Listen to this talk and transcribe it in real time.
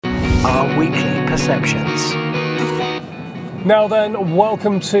Our weekly perceptions. Now then,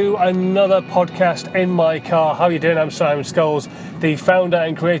 welcome to another podcast in my car. How are you doing? I'm Simon Scholes, the founder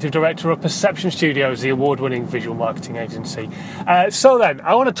and creative director of Perception Studios, the award-winning visual marketing agency. So then,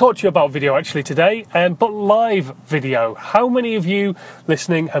 I want to talk to you about video actually today, but live video. How many of you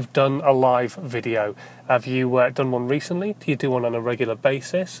listening have done a live video? Have you done one recently? Do you do one on a regular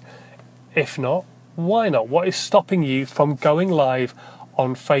basis? If not, why not? What is stopping you from going live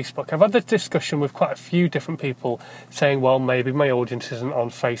on Facebook? I've had this discussion with quite a few different people saying, well, maybe my audience isn't on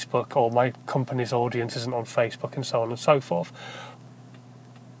Facebook or my company's audience isn't on Facebook and so on and so forth.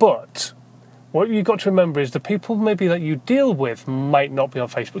 But what you've got to remember is the people maybe that you deal with might not be on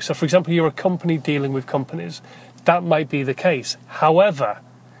Facebook. So, for example, you're a company dealing with companies. That might be the case. However,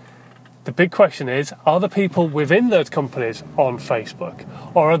 the big question is, are the people within those companies on Facebook?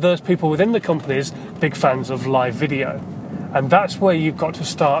 Or are those people within the companies big fans of live video? And that's where you've got to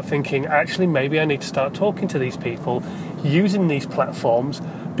start thinking, actually, maybe I need to start talking to these people using these platforms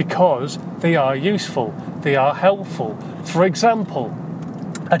because they are useful, they are helpful. For example,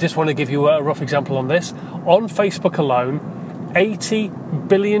 I just want to give you a rough example on this. On Facebook alone, 80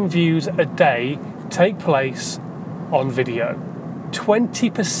 billion views a day take place on video.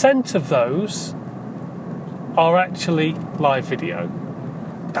 20% of those are actually live video.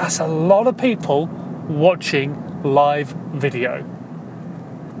 That's a lot of people watching live video.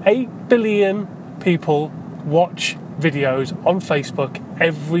 8 billion people watch videos on Facebook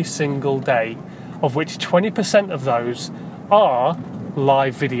every single day, of which 20% of those are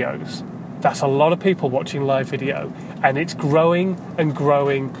live videos. That's a lot of people watching live video, and it's growing and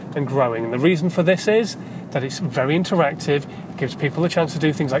growing and growing. And the reason for this is that it's very interactive. It gives people a chance to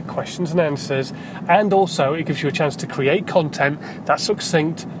do things like questions and answers, and also it gives you a chance to create content that's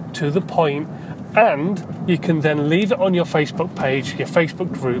succinct, to the point, and you can then leave it on your Facebook page, your Facebook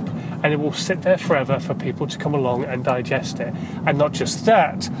group, and it will sit there forever for people to come along and digest it. And not just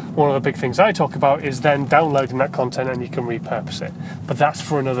that, one of the big things I talk about is then downloading that content and you can repurpose it. But that's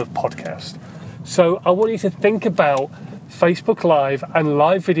for another podcast. So I want you to think about Facebook Live and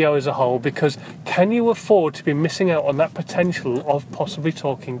live video as a whole, because can you afford to be missing out on that potential of possibly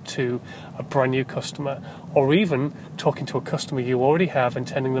talking to a brand new customer, or even talking to a customer you already have and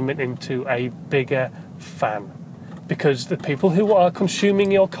turning them into a bigger fan? Because the people who are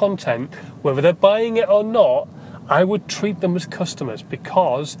consuming your content, whether they're buying it or not, I would treat them as customers,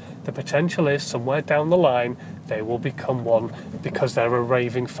 because the potential is somewhere down the line they will become one because they're a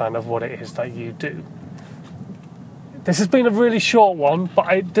raving fan of what it is that you do. This has been a really short one,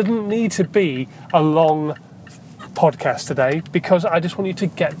 but it didn't need to be a long podcast today, because I just want you to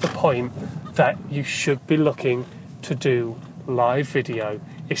get the point that you should be looking to do live video,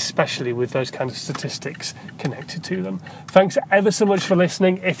 especially with those kind of statistics connected to them. Thanks ever so much for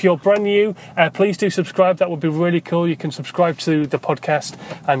listening. If you're brand new, please do subscribe. That would be really cool. You can subscribe to the podcast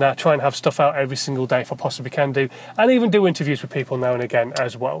and try and have stuff out every single day if I possibly can do, and even do interviews with people now and again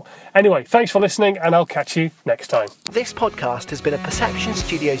as well. Anyway, thanks for listening, and I'll catch you next time. This podcast has been a Perception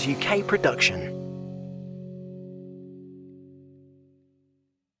Studios UK production.